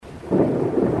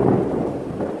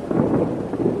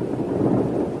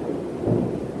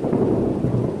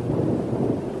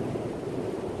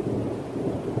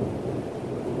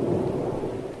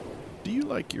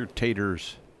like your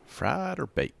taters fried or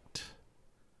baked?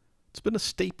 It's been a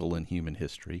staple in human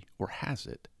history, or has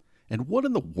it? And what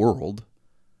in the world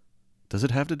does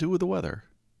it have to do with the weather?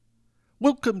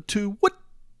 Welcome to What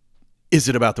Is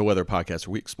It About the Weather podcast,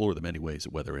 where we explore the many ways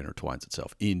that weather intertwines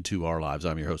itself into our lives.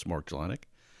 I'm your host, Mark Jelenic.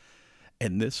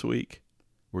 And this week,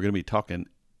 we're going to be talking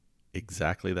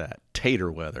exactly that. Tater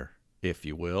weather, if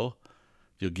you will.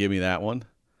 If you'll give me that one.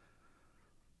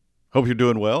 Hope you're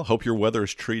doing well. Hope your weather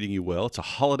is treating you well. It's a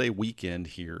holiday weekend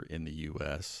here in the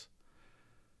U.S.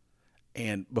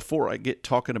 And before I get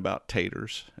talking about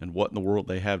taters and what in the world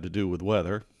they have to do with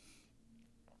weather,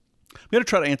 I'm going to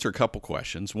try to answer a couple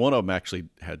questions. One of them actually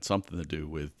had something to do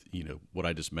with, what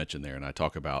I just mentioned there, and I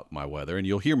talk about my weather. And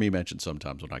you'll hear me mention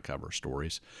sometimes when I cover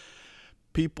stories.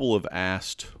 People have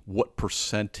asked what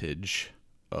percentage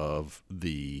of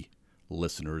the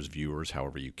listeners, viewers,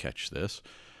 however you catch this,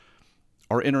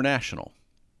 are international,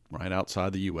 right,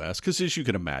 outside the U.S. Because as you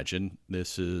can imagine,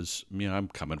 this is, I'm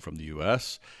coming from the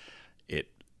U.S. It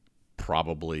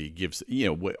probably gives,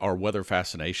 our weather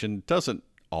fascination doesn't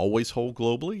always hold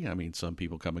globally. I mean, some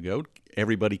people come and go.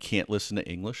 Everybody can't listen to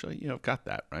English. I've got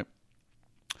that, right?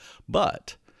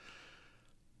 But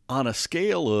on a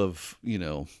scale of,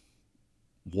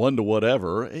 1 to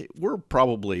whatever, we're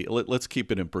probably, let's keep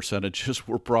it in percentages,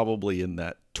 we're probably in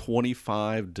that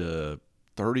 25 to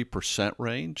 30%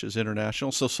 range is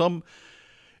international. So some,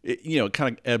 it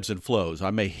kind of ebbs and flows. I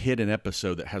may hit an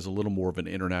episode that has a little more of an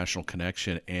international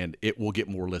connection and it will get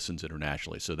more listens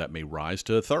internationally. So that may rise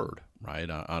to a third, right,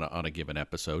 on a given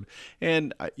episode.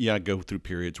 And I go through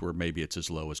periods where maybe it's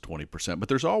as low as 20%, but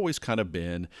there's always kind of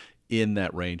been in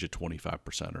that range of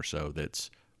 25% or so that's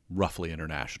roughly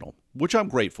international, which I'm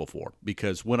grateful for,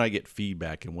 because when I get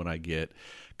feedback and when I get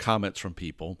comments from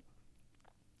people,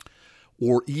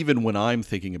 or even when I'm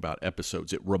thinking about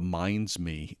episodes, it reminds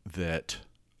me that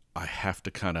I have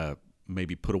to kind of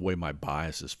maybe put away my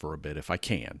biases for a bit if I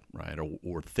can, right?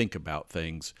 Or think about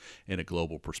things in a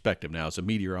global perspective. Now, as a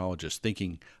meteorologist,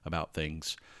 thinking about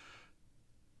things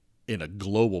in a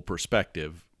global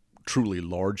perspective, truly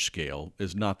large scale,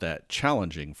 is not that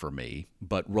challenging for me,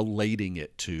 but relating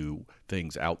it to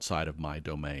things outside of my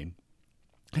domain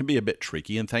can be a bit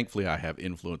tricky. And thankfully, I have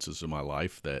influences in my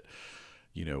life that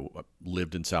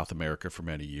lived in South America for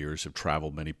many years, have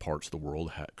traveled many parts of the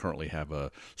world, currently have a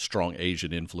strong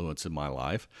Asian influence in my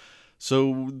life.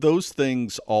 So those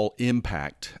things all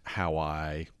impact how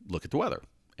I look at the weather.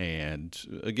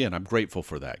 And again, I'm grateful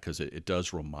for that, because it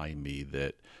does remind me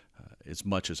that as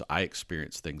much as I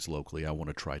experience things locally, I want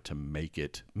to try to make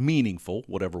it meaningful,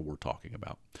 whatever we're talking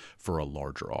about, for a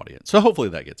larger audience. So hopefully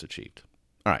that gets achieved.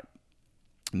 All right.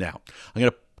 Now, I'm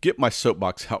going to get my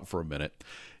soapbox out for a minute.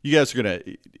 You guys are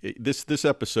going to, this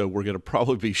episode, we're going to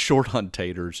probably be short on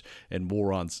taters and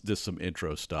more on just some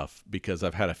intro stuff, because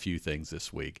I've had a few things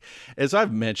this week. As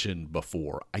I've mentioned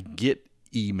before, I get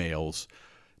emails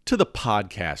to the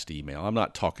podcast email. I'm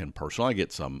not talking personal. I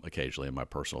get some occasionally in my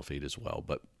personal feed as well,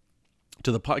 but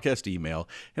to the podcast email,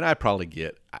 and I probably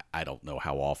get, I don't know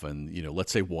how often,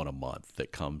 let's say one a month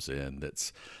that comes in,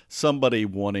 that's somebody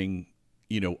wanting,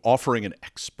 offering an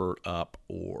expert up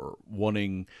or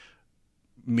wanting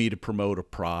me to promote a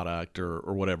product or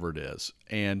whatever it is.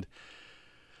 And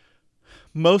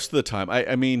most of the time,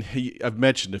 I mean, I've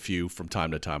mentioned a few from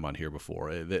time to time on here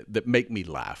before that make me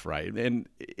laugh, right? And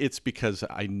it's because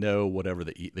I know whatever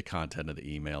the content of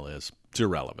the email is, it's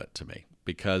irrelevant to me,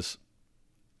 because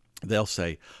they'll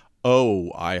say,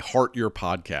 "Oh, I heart your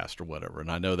podcast," or whatever. And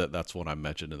I know that that's what I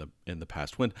mentioned in the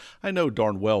past, when I know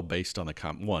darn well, based on the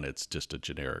one, it's just a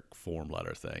generic form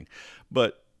letter thing.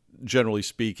 But generally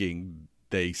speaking,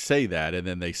 they say that, and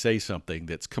then they say something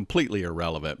that's completely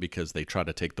irrelevant because they try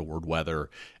to take the word weather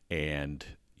and,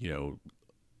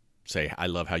 say, "I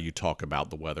love how you talk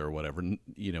about the weather," or whatever. And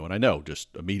I know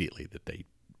just immediately that they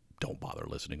don't bother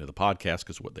listening to the podcast,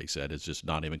 because what they said is just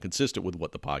not even consistent with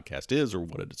what the podcast is or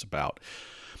what it's about.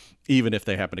 Even if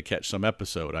they happen to catch some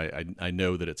episode, I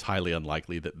know that it's highly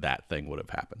unlikely that thing would have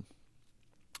happened.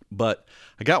 But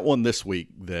I got one this week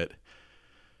that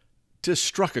just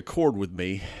struck a chord with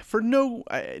me for no,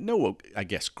 I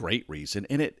guess, great reason.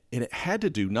 And it had to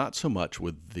do not so much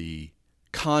with the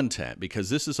content,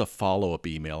 because this is a follow-up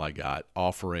email I got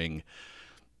offering,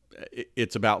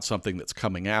 it's about something that's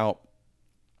coming out,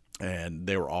 and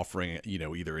they were offering,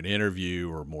 either an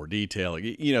interview or more detail,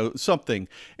 something.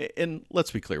 And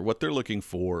let's be clear, what they're looking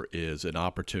for is an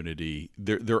opportunity.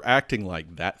 They're acting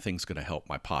like that thing's going to help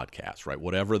my podcast, right?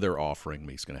 Whatever they're offering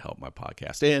me is going to help my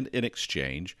podcast. And in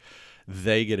exchange,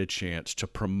 they get a chance to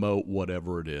promote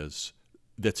whatever it is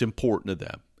that's important to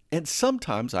them. And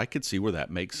sometimes I could see where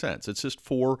that makes sense. It's just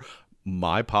for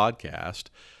my podcast,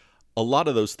 a lot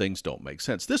of those things don't make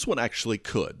sense. This one actually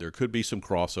could. There could be some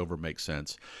crossover, make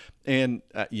sense. And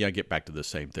I get back to the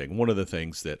same thing. One of the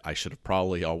things that I should have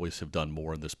probably always have done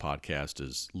more in this podcast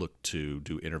is look to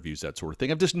do interviews, that sort of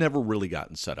thing. I've just never really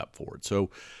gotten set up for it. So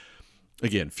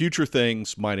again, future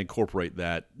things might incorporate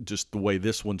that. Just the way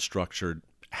this one's structured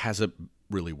hasn't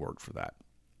really worked for that.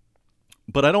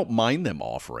 But I don't mind them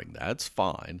offering that. It's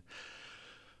fine.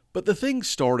 But the thing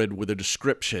started with a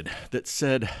description that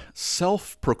said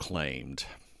self-proclaimed.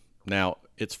 Now,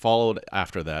 it's followed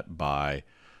after that by,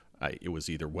 it was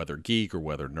either Weather Geek or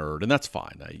Weather Nerd, and that's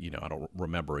fine. I don't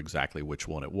remember exactly which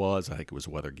one it was. I think it was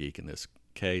Weather Geek in this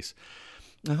case.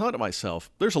 I thought to myself,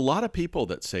 there's a lot of people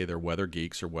that say they're weather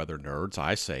geeks or weather nerds.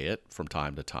 I say it from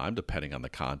time to time, depending on the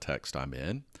context I'm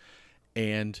in.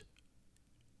 And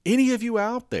any of you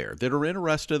out there that are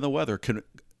interested in the weather can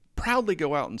proudly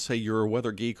go out and say you're a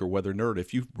weather geek or weather nerd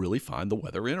if you really find the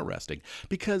weather interesting,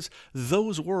 because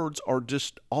those words are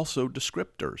just also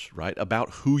descriptors, right, about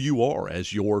who you are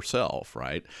as yourself,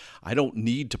 right? I don't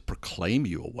need to proclaim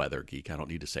you a weather geek. I don't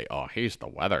need to say, oh, he's the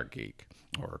weather geek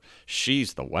or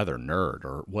she's the weather nerd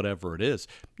or whatever it is.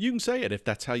 You can say it if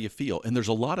that's how you feel. And there's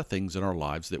a lot of things in our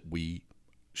lives that we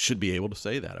should be able to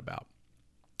say that about.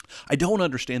 I don't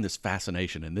understand this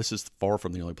fascination, and this is far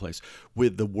from the only place,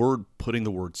 with the word, putting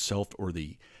the word self or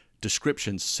the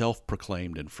description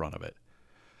self-proclaimed in front of it.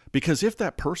 Because if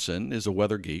that person is a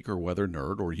weather geek or weather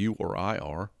nerd, or you or I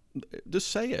are,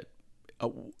 just say it.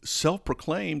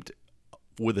 Self-proclaimed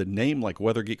with a name like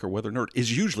weather geek or weather nerd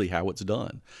is usually how it's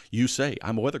done. You say,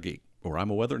 I'm a weather geek, or I'm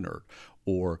a weather nerd,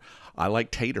 or I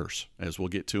like taters, as we'll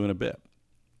get to in a bit.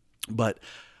 But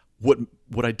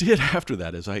what I did after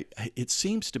that is it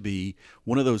seems to be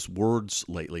one of those words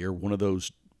lately, or one of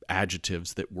those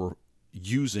adjectives that we're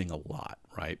using a lot,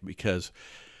 right? Because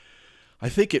I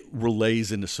think it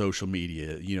relays into social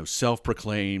media,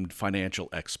 self-proclaimed financial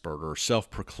expert or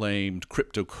self-proclaimed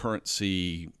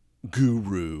cryptocurrency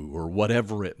guru or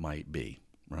whatever it might be,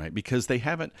 right? Because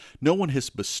no one has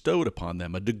bestowed upon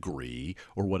them a degree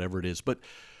or whatever it is, but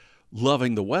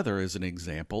loving the weather, as an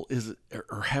example,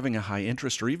 or having a high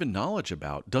interest or even knowledge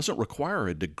about doesn't require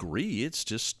a degree. It's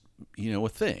just, a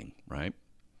thing, right?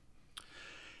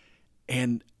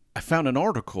 And I found an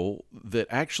article that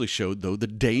actually showed, though, the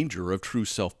danger of true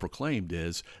self-proclaimed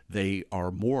is they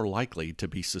are more likely to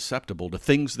be susceptible to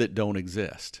things that don't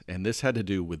exist. And this had to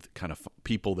do with kind of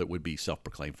people that would be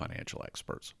self-proclaimed financial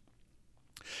experts.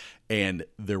 And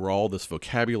there were all this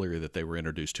vocabulary that they were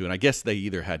introduced to. And I guess they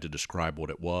either had to describe what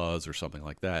it was or something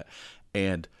like that.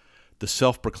 And the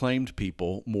self-proclaimed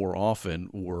people more often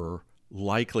were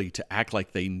likely to act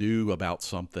like they knew about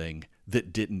something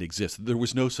that didn't exist. There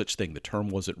was no such thing. The term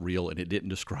wasn't real, and it didn't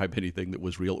describe anything that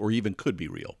was real or even could be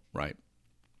real, right?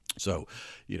 So,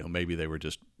 maybe they were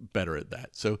just better at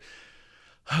that. So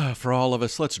for all of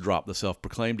us, let's drop the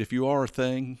self-proclaimed. If you are a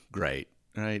thing, great.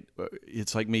 Right?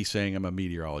 It's like me saying I'm a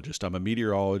meteorologist. I'm a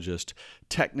meteorologist.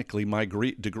 Technically, my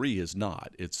degree is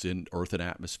not. It's in Earth and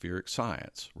Atmospheric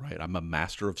Science, right? I'm a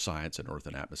Master of Science in Earth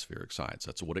and Atmospheric Science.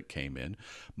 That's what it came in.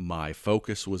 My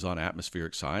focus was on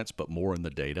atmospheric science, but more in the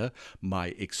data. My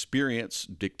experience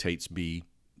dictates me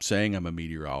saying I'm a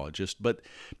meteorologist, but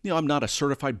I'm not a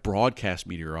certified broadcast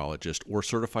meteorologist or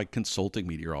certified consulting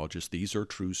meteorologist. These are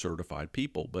true certified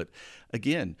people. But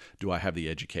again, do I have the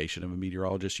education of a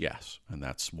meteorologist? Yes. And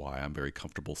that's why I'm very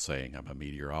comfortable saying I'm a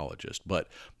meteorologist. But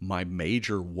my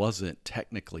major wasn't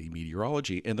technically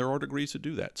meteorology, and there are degrees to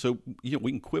do that. So,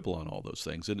 we can quibble on all those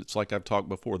things. And it's like I've talked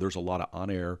before, there's a lot of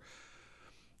on-air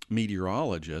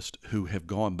meteorologists who have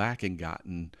gone back and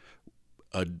gotten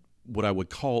what I would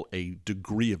call a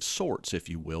degree of sorts, if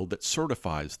you will, that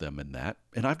certifies them in that.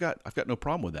 And I've got no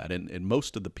problem with that. And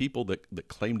most of the people that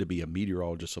claim to be a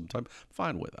meteorologist sometimes, I'm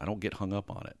fine with. I don't get hung up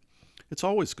on it. It's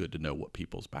always good to know what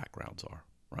people's backgrounds are,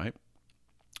 right?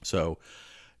 So,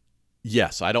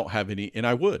 yes, I don't have any, and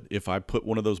I would. If I put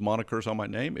one of those monikers on my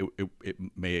name, it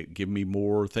may give me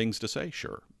more things to say,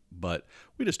 sure. But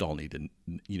we just all need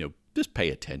to, just pay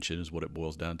attention is what it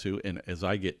boils down to. And as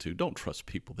I get to, don't trust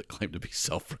people that claim to be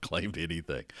self-proclaimed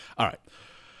anything. All right.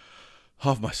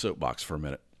 Off my soapbox for a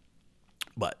minute.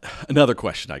 But another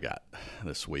question I got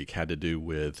this week had to do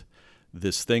with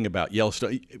this thing about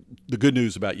Yellowstone. The good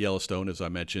news about Yellowstone, as I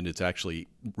mentioned, it's actually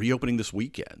reopening this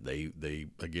weekend. They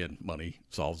again, money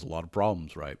solves a lot of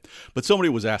problems, right? But somebody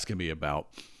was asking me about,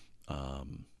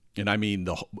 and I mean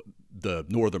the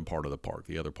northern part of the park,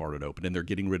 the other part had opened, and they're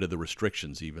getting rid of the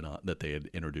restrictions even that they had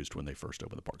introduced when they first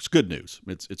opened the park. It's good news.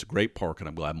 It's a great park, and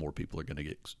I'm glad more people are going to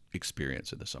get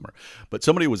experience it this summer. But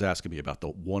somebody was asking me about the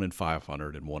 1 in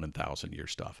 500 and 1 in 1,000 year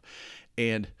stuff.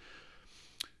 And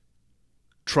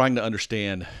trying to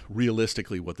understand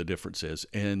realistically what the difference is.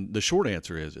 And the short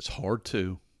answer is it's hard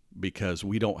to, because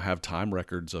we don't have time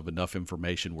records of enough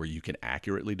information where you can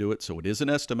accurately do it. So it is an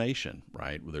estimation,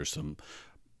 right? There's some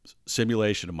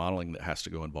simulation and modeling that has to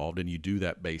go involved, and you do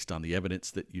that based on the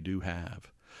evidence that you do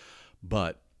have.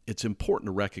 But it's important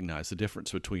to recognize the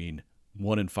difference between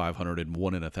 1 in 500 and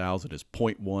 1 in 1,000 is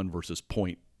 0.1 versus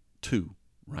 0.2,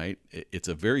 right? It's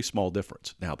a very small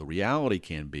difference. Now, the reality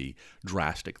can be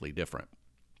drastically different.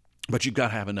 But you've got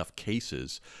to have enough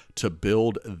cases to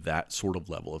build that sort of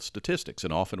level of statistics.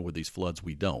 And often with these floods,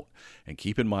 we don't. And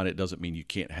keep in mind, it doesn't mean you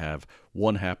can't have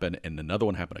one happen and another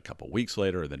one happen a couple of weeks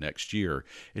later or the next year.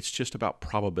 It's just about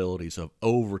probabilities of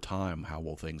over time, how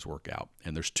will things work out.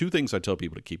 And there's two things I tell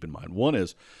people to keep in mind. One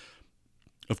is,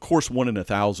 of course, 1 in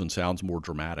 1,000 sounds more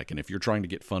dramatic. And if you're trying to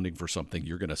get funding for something,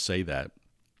 you're going to say that.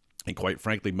 And quite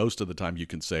frankly, most of the time you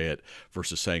can say it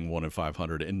versus saying 1 in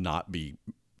 500 and not be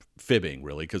fibbing,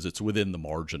 really, because it's within the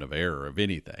margin of error of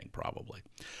anything, probably.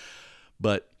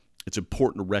 But it's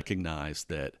important to recognize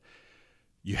that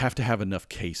you have to have enough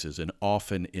cases, and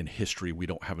often in history we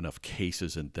don't have enough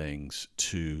cases and things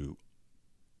to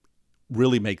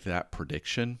really make that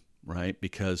prediction, right?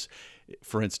 Because,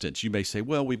 for instance, you may say,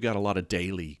 well, we've got a lot of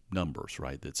daily numbers,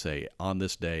 right, that say on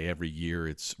this day every year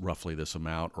it's roughly this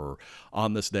amount, or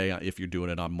on this day if you're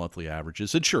doing it on monthly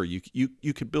averages. And sure, you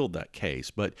could build that case,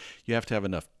 but you have to have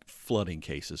enough flooding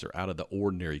cases or out of the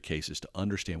ordinary cases to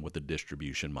understand what the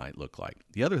distribution might look like.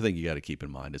 The other thing you got to keep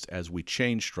in mind is as we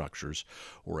change structures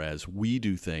or as we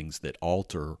do things that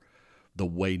alter the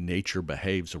way nature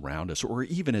behaves around us, or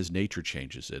even as nature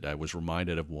changes it. I was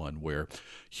reminded of one where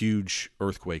huge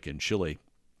earthquake in Chile,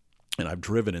 and I've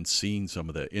driven and seen some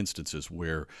of the instances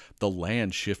where the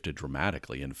land shifted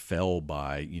dramatically and fell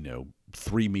by,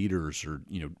 3 meters or,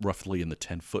 roughly in the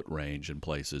 10-foot range in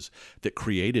places that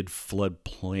created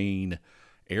floodplain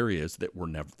areas that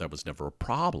was never a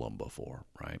problem before,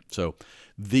 right? So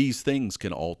these things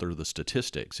can alter the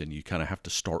statistics, and you kind of have to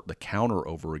start the counter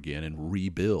over again and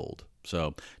rebuild.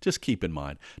 So just keep in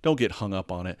mind, don't get hung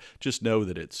up on it. Just know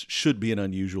that it should be an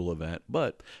unusual event,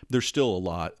 but there's still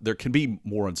there can be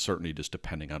more uncertainty just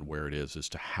depending on where it is as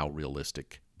to how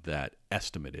realistic that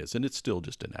estimate is. And it's still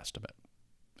just an estimate.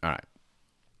 All right.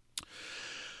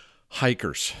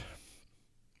 Hikers.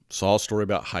 Saw a story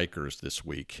about hikers this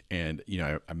week. And,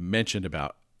 I mentioned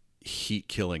about heat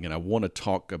killing, and I want to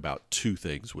talk about two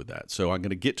things with that. So I'm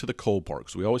going to get to the cold part,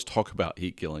 because we always talk about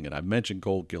heat killing, and I've mentioned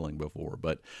cold killing before,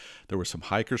 but there were some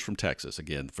hikers from Texas.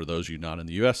 Again, for those of you not in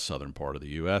the U.S., southern part of the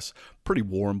U.S., pretty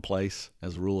warm place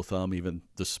as a rule of thumb, even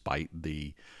despite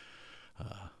the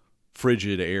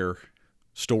frigid air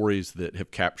stories that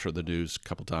have captured the news a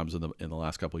couple times in the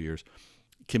last couple of years.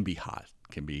 Can be hot,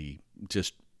 can be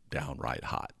just downright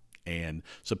hot. And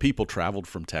so people traveled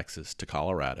from Texas to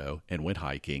Colorado and went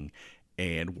hiking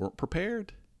and weren't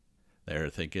prepared. They're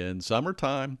thinking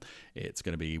summertime, it's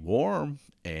going to be warm,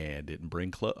 and didn't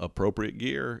bring appropriate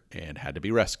gear and had to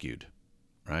be rescued,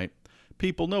 right?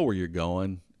 People know where you're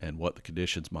going and what the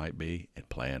conditions might be and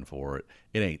plan for it.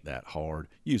 It ain't that hard.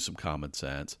 Use some common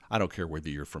sense. I don't care whether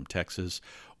you're from Texas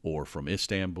or from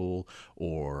Istanbul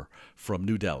or from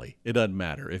New Delhi. It doesn't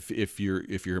matter. If you're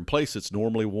in a place that's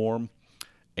normally warm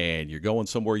and you're going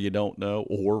somewhere you don't know,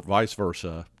 or vice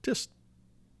versa, just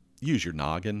use your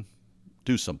noggin,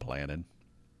 do some planning.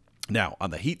 Now,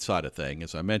 on the heat side of thing,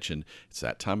 as I mentioned, it's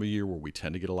that time of year where we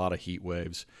tend to get a lot of heat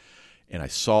waves. And I'm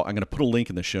going to put a link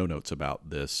in the show notes about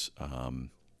this.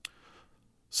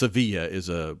 Sevilla is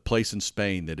a place in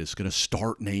Spain that is going to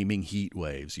start naming heat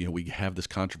waves. We have this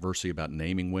controversy about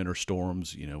naming winter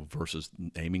storms, versus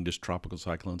naming just tropical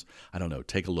cyclones. I don't know.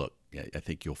 Take a look. I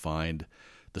think you'll find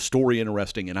the story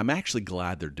interesting, and I'm actually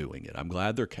glad they're doing it. I'm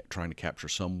glad they're trying to capture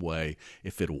some way,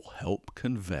 if it will help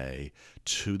convey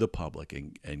to the public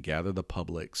and gather the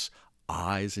public's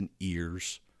eyes and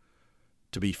ears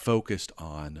to be focused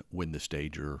on when this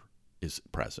danger is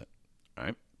present. All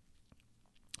right.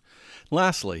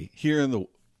 Lastly,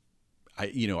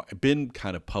 I've been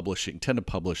kind of tend to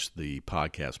publish the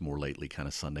podcast more lately, kind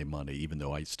of Sunday, Monday, even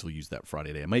though I still use that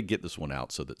Friday day. I might get this one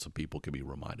out so that some people can be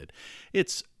reminded.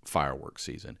 It's fireworks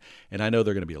season, and I know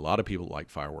there are going to be a lot of people that like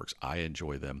fireworks. I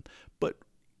enjoy them, but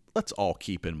let's all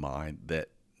keep in mind that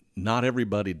not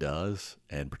everybody does,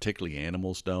 and particularly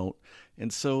animals don't.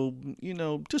 And so,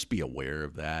 just be aware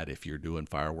of that if you're doing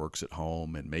fireworks at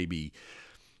home, and maybe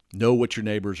know what your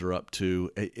neighbors are up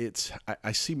to.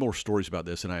 I see more stories about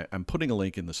this, and I'm putting a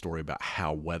link in the story about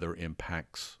how weather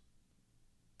impacts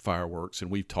fireworks, and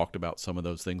we've talked about some of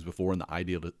those things before and the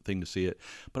ideal thing to see it.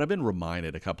 But I've been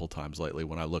reminded a couple of times lately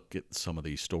when I look at some of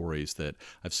these stories that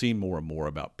I've seen more and more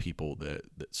about people that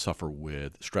suffer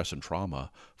with stress and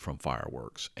trauma from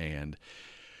fireworks. And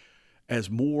as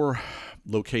more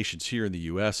locations here in the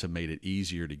U.S. have made it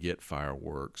easier to get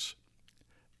fireworks,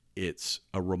 it's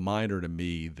a reminder to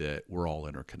me that we're all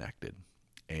interconnected.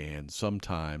 And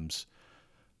sometimes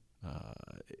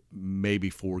maybe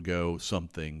forego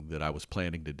something that I was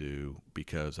planning to do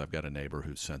because I've got a neighbor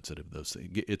who's sensitive to those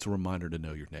things. It's a reminder to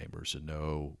know your neighbors and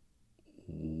know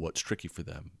what's tricky for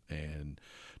them, and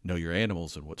know your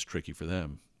animals and what's tricky for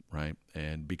them, right?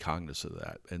 And be cognizant of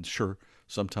that. And sure,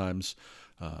 sometimes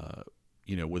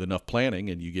with enough planning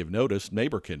and you give notice,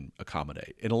 neighbor can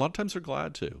accommodate. And a lot of times they're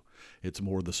glad to. It's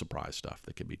more the surprise stuff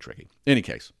that can be tricky. In any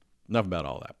case, enough about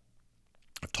all that.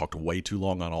 I've talked way too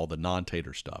long on all the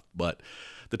non-tater stuff, but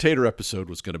the tater episode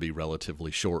was going to be relatively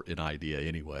short in idea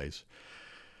anyways.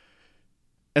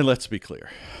 And let's be clear.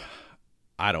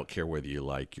 I don't care whether you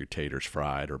like your taters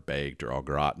fried or baked or au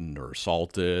gratin or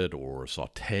salted or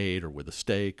sauteed or with a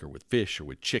steak or with fish or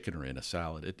with chicken or in a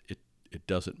salad. It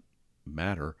doesn't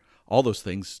matter. All those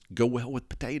things go well with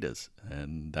potatoes,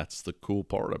 and that's the cool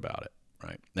part about it,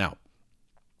 right? Now,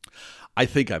 I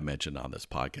think I mentioned on this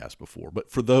podcast before,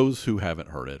 but for those who haven't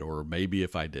heard it, or maybe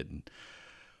if I didn't,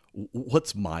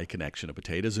 what's my connection to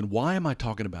potatoes, and why am I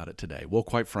talking about it today? Well,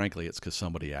 quite frankly, it's because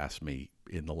somebody asked me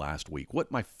in the last week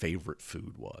what my favorite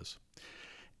food was.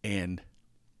 And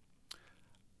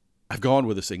I've gone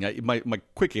with this thing. My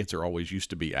quick answer always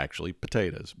used to be actually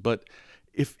potatoes, but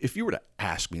if you were to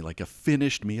ask me like a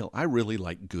finished meal, I really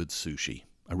like good sushi.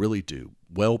 I really do.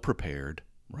 Well prepared,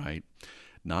 right?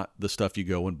 Not the stuff you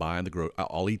go and buy in the grocery.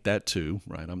 I'll eat that too,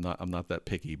 right? I'm not that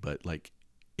picky, but like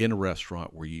in a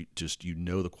restaurant where you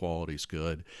know the quality's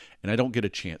good, and I don't get a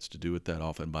chance to do it that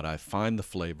often, but I find the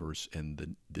flavors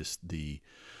and the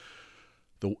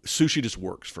sushi just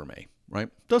works for me, right?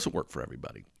 Doesn't work for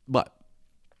everybody, but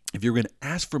if you're going to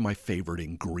ask for my favorite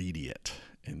ingredient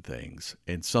and things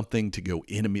and something to go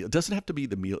in a meal, it doesn't have to be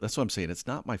the meal. That's what I'm saying. It's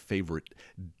not my favorite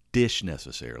dish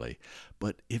necessarily,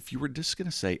 but if you were just going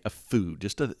to say a food,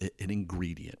 just an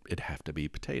ingredient, it'd have to be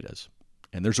potatoes.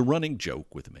 And there's a running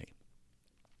joke with me.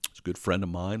 It's a good friend of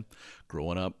mine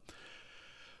growing up,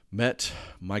 met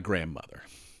my grandmother,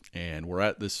 and we're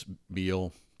at this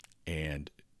meal, and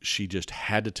she just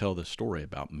had to tell this story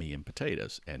about me and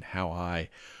potatoes and how it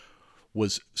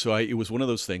was one of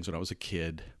those things when I was a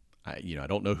kid. I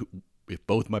don't know if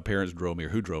both my parents drove me or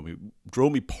who drove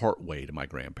me part way to my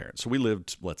grandparents. So we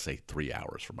lived, let's say, 3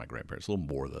 hours from my grandparents, a little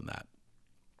more than that.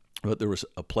 But there was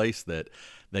a place that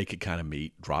they could kind of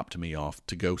meet, dropped me off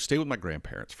to go stay with my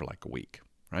grandparents for like a week,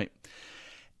 right?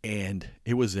 And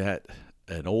it was at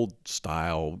an old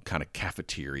style kind of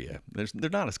cafeteria. They're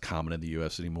not as common in the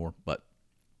U.S. anymore, but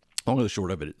long and the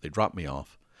short of it, they dropped me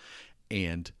off.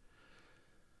 And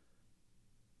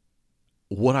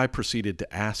what I proceeded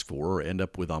to ask for or end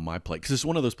up with on my plate, because it's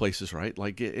one of those places, right?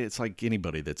 Like it's like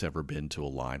anybody that's ever been to a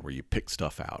line where you pick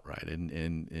stuff out, right?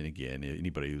 And again,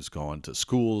 anybody who's gone to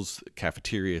schools,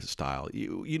 cafeteria style,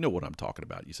 you know what I'm talking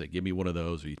about. You say, give me one of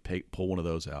those, or you pull one of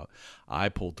those out. I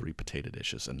pulled 3 potato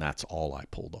dishes, and that's all I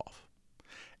pulled off.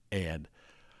 And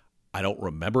I don't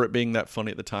remember it being that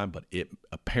funny at the time, but it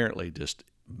apparently just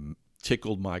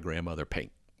tickled my grandmother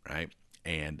pink, right?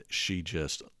 And she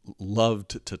just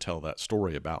loved to tell that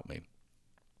story about me.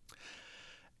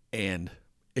 And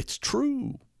it's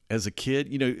true. As a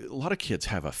kid, a lot of kids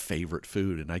have a favorite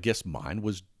food, and I guess mine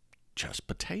was just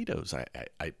potatoes.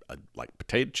 I like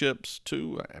potato chips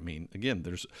too. I mean, again,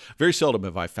 there's very seldom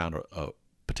have I found a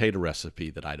potato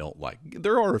recipe that I don't like.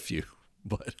 There are a few,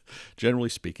 but generally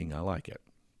speaking, I like it.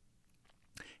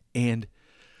 And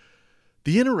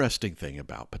the interesting thing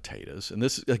about potatoes, and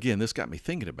this got me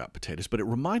thinking about potatoes, but it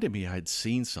reminded me I had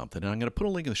seen something, and I'm going to put a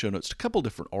link in the show notes to a couple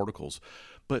different articles,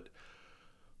 but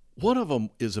one of them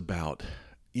is about,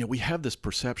 we have this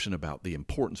perception about the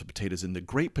importance of potatoes, and the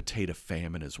Great Potato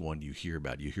Famine is one you hear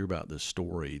about. You hear about this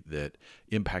story that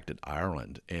impacted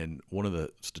Ireland, and one of the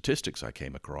statistics I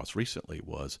came across recently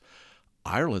was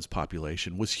Ireland's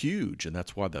population was huge, and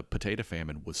that's why the potato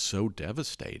famine was so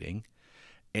devastating,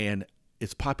 and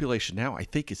its population now, I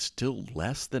think, is still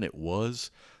less than it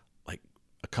was like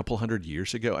a couple hundred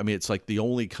years ago. I mean, it's like the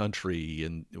only country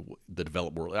in the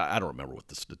developed world, I don't remember what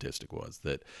the statistic was,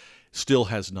 that still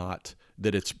has not,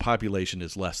 that its population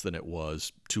is less than it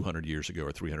was 200 years ago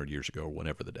or 300 years ago or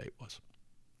whenever the date was.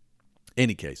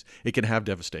 Any case, it can have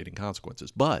devastating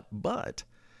consequences. But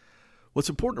what's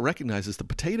important to recognize is the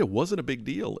potato wasn't a big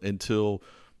deal until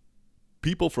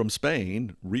people from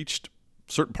Spain reached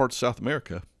certain parts of South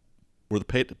America where the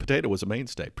potato was a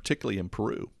mainstay, particularly in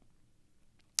Peru.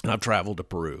 And I've traveled to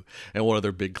Peru, and one of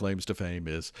their big claims to fame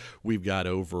is we've got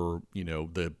over,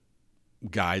 the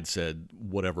guide said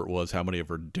whatever it was, how many of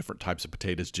our different types of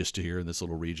potatoes just here in this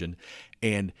little region,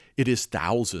 and it is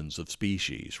thousands of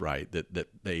species, right?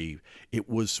 It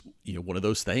was one of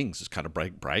those things. It's kind of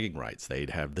bragging rights. They'd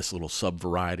have this little sub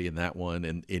variety in that one,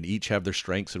 and each have their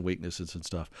strengths and weaknesses and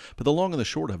stuff. But the long and the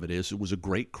short of it is, it was a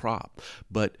great crop.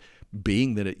 But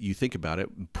being that you think about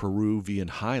it, Peruvian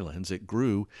highlands, it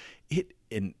grew.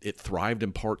 It thrived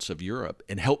in parts of Europe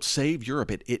and helped save Europe.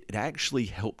 It actually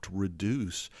helped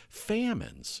reduce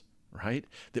famines, right,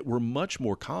 that were much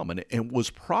more common, and was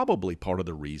probably part of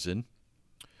the reason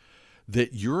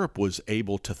that Europe was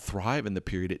able to thrive in the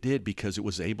period it did, because it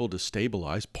was able to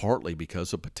stabilize, partly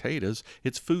because of potatoes,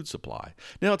 its food supply.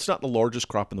 Now, it's not the largest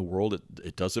crop in the world.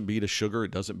 It doesn't beat a sugar.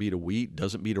 It doesn't beat a wheat. It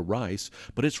doesn't beat a rice.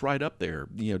 But it's right up there,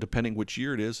 depending which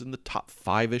year it is, in the top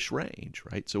 5-ish range,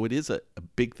 right? So it is a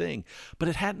big thing. But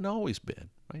it hadn't always been,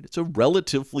 right? It's a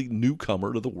relatively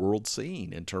newcomer to the world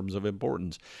scene in terms of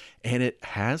importance. And it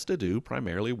has to do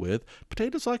primarily with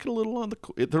potatoes like it a little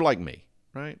they're like me,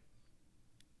 right?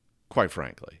 Quite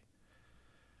frankly,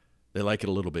 they like it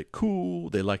a little bit cool.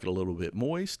 They like it a little bit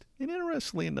moist. And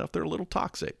interestingly enough, they're a little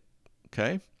toxic.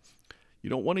 Okay. You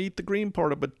don't want to eat the green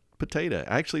part of a potato.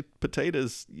 Actually,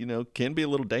 potatoes, can be a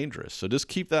little dangerous. So just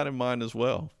keep that in mind as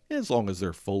well. As long as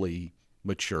they're fully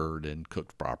matured and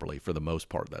cooked properly. For the most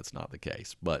part, that's not the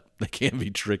case, but they can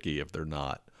be tricky if they're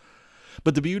not.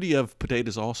 But the beauty of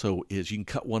potatoes also is you can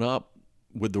cut one up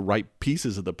with the right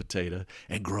pieces of the potato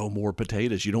and grow more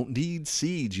potatoes. You don't need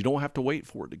seeds. You don't have to wait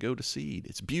for it to go to seed.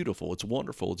 It's beautiful. It's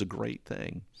wonderful. It's a great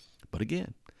thing. But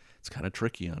again, it's kind of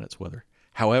tricky on its weather.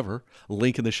 However,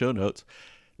 link in the show notes,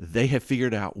 they have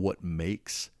figured out what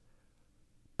makes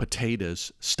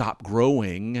potatoes stop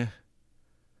growing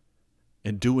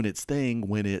and doing its thing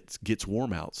when it gets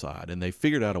warm outside. And they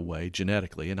figured out a way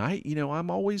genetically. And I'm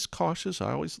always cautious.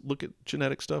 I always look at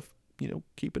genetic stuff,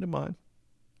 keep it in mind,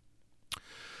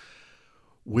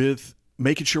 with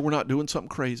making sure we're not doing something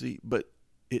crazy, but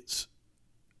it's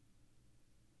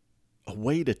a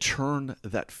way to turn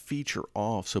that feature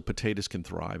off so potatoes can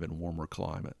thrive in warmer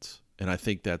climates. And I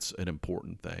think that's an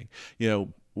important thing.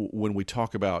 When we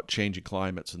talk about changing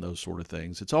climates and those sort of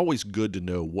things, it's always good to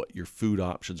know what your food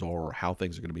options are or how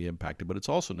things are going to be impacted, but it's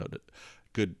also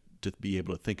good to be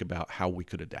able to think about how we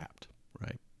could adapt,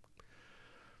 right?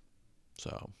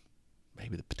 So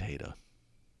maybe the potato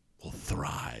will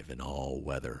thrive in all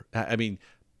weather. I mean,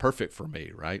 perfect for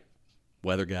me, right?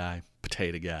 Weather guy,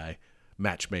 potato guy,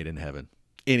 match made in heaven.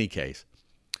 Any case,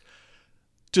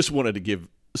 just wanted to give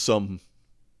some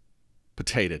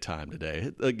potato time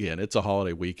today. Again, it's a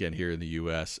holiday weekend here in the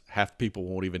U.S. Half people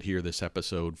won't even hear this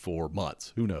episode for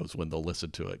months. Who knows when they'll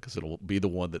listen to it, because it'll be the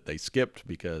one that they skipped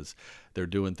because they're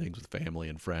doing things with family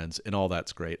and friends, and all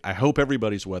that's great. I hope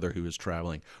everybody's weather who is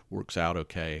traveling works out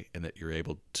okay, and that you're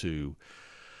able to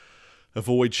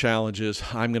avoid challenges.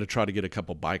 I'm going to try to get a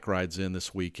couple bike rides in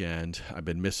this weekend. I've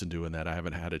been missing doing that. I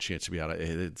haven't had a chance to be out.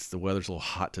 The weather's a little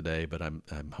hot today, but I'm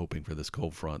hoping for this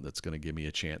cold front that's going to give me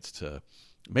a chance to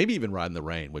maybe even ride in the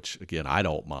rain, which, again, I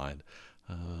don't mind.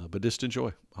 But just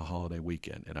enjoy a holiday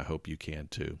weekend, and I hope you can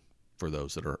too, for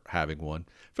those that are having one.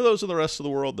 For those in the rest of the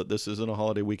world that this isn't a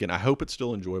holiday weekend, I hope it's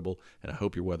still enjoyable, and I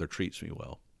hope your weather treats me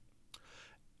well.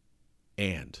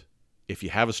 And if you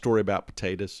have a story about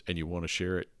potatoes and you want to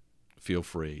share it, feel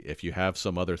free. If you have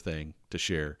some other thing to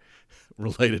share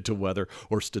related to weather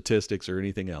or statistics or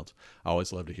anything else, I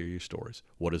always love to hear your stories.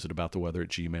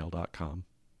 whatisabouttheweather@gmail.com.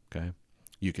 Okay.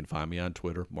 You can find me on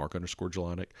Twitter,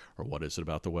 Mark_Jelinek, or What Is It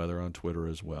About the Weather on Twitter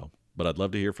as well. But I'd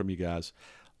love to hear from you guys.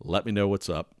 Let me know what's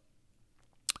up.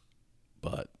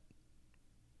 But,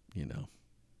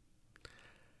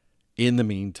 in the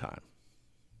meantime,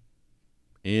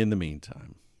 the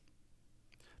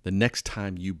next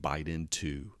time you bite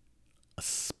into a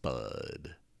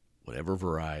spud, whatever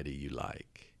variety you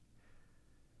like,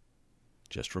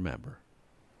 just remember,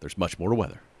 there's much more to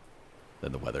weather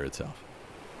than the weather itself.